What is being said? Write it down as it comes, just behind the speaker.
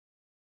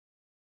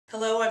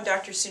Hello, I'm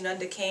Dr.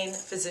 Sunanda Kane,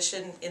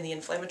 physician in the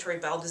Inflammatory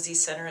Bowel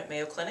Disease Center at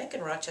Mayo Clinic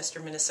in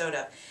Rochester,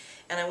 Minnesota.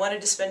 And I wanted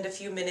to spend a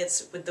few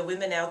minutes with the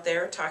women out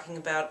there talking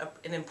about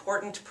an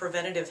important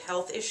preventative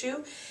health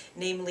issue,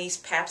 namely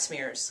pap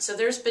smears. So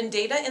there's been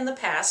data in the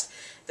past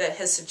that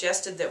has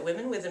suggested that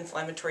women with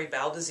inflammatory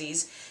bowel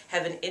disease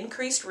have an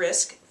increased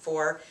risk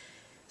for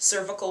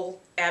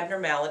cervical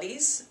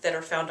abnormalities that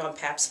are found on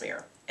pap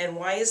smear. And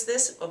why is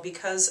this? Well,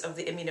 because of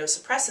the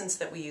immunosuppressants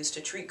that we use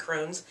to treat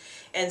Crohn's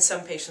and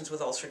some patients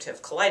with ulcerative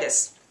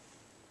colitis.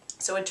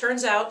 So it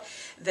turns out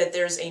that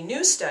there's a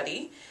new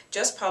study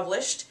just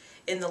published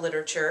in the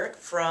literature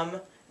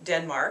from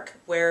Denmark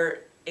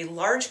where a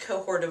large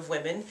cohort of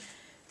women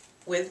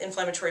with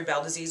inflammatory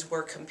bowel disease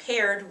were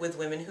compared with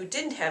women who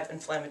didn't have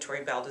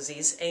inflammatory bowel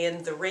disease,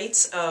 and the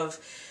rates of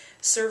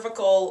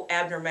cervical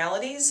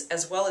abnormalities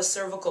as well as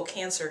cervical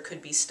cancer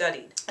could be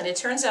studied. And it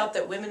turns out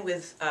that women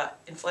with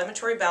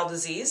inflammatory bowel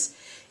disease,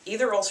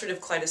 either ulcerative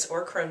colitis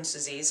or Crohn's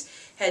disease,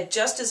 had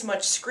just as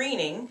much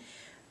screening,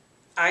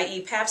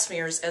 i.e. pap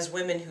smears, as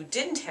women who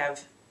didn't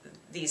have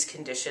these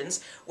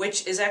conditions,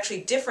 which is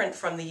actually different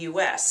from the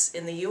U.S.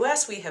 In the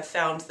U.S. we have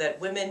found that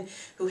women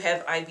who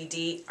have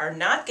IBD are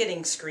not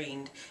getting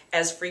screened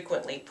as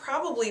frequently,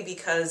 probably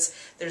because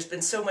there's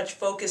been so much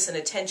focus and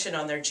attention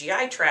on their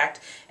GI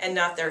tract and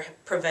not their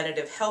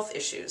preventative health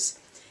issues.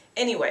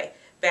 Anyway,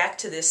 back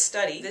to this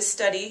study. This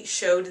study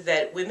showed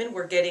that women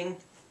were getting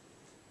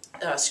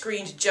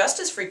screened just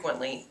as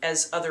frequently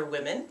as other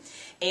women,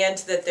 and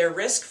that their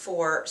risk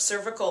for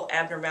cervical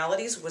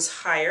abnormalities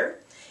was higher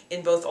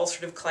in both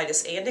ulcerative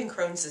colitis and in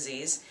Crohn's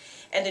disease.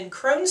 And in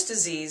Crohn's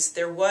disease,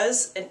 there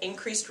was an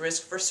increased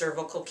risk for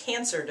cervical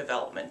cancer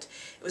development.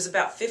 It was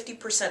about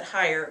 50%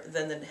 higher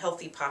than the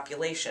healthy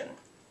population.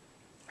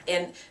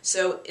 And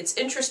so it's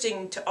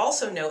interesting to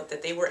also note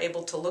that they were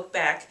able to look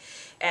back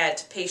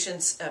at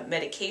patients'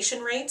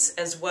 medication rates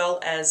as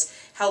well as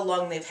how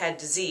long they've had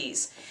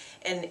disease.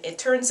 And it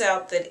turns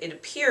out that it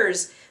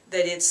appears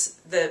that it's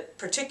the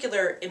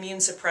particular immune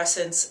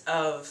suppressants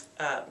of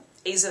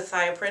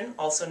azathioprine,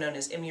 also known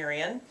as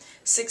Imuran,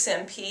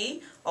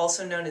 6-MP,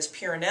 also known as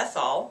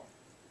pyranethol,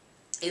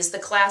 is the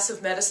class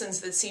of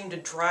medicines that seem to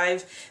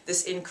drive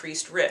this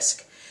increased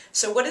risk.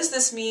 So what does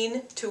this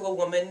mean to a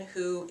woman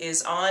who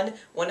is on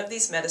one of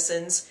these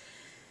medicines,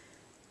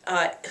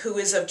 who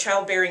is of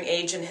childbearing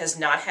age and has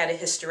not had a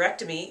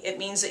hysterectomy? It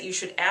means that you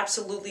should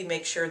absolutely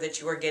make sure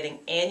that you are getting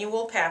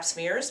annual pap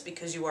smears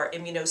because you are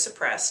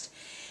immunosuppressed,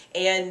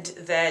 and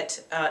that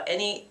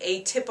any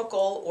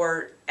atypical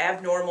or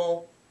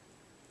abnormal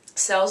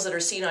cells that are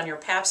seen on your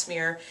pap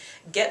smear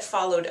get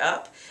followed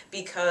up,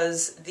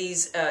 because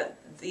these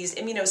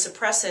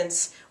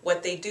immunosuppressants,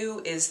 what they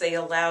do is they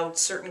allow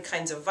certain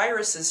kinds of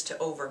viruses to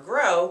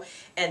overgrow,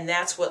 and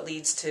that's what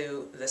leads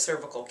to the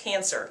cervical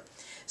cancer.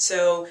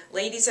 So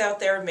ladies out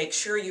there, make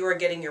sure you are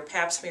getting your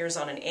pap smears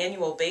on an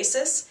annual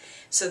basis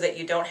so that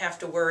you don't have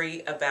to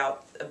worry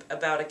about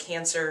a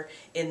cancer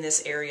in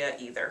this area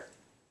either.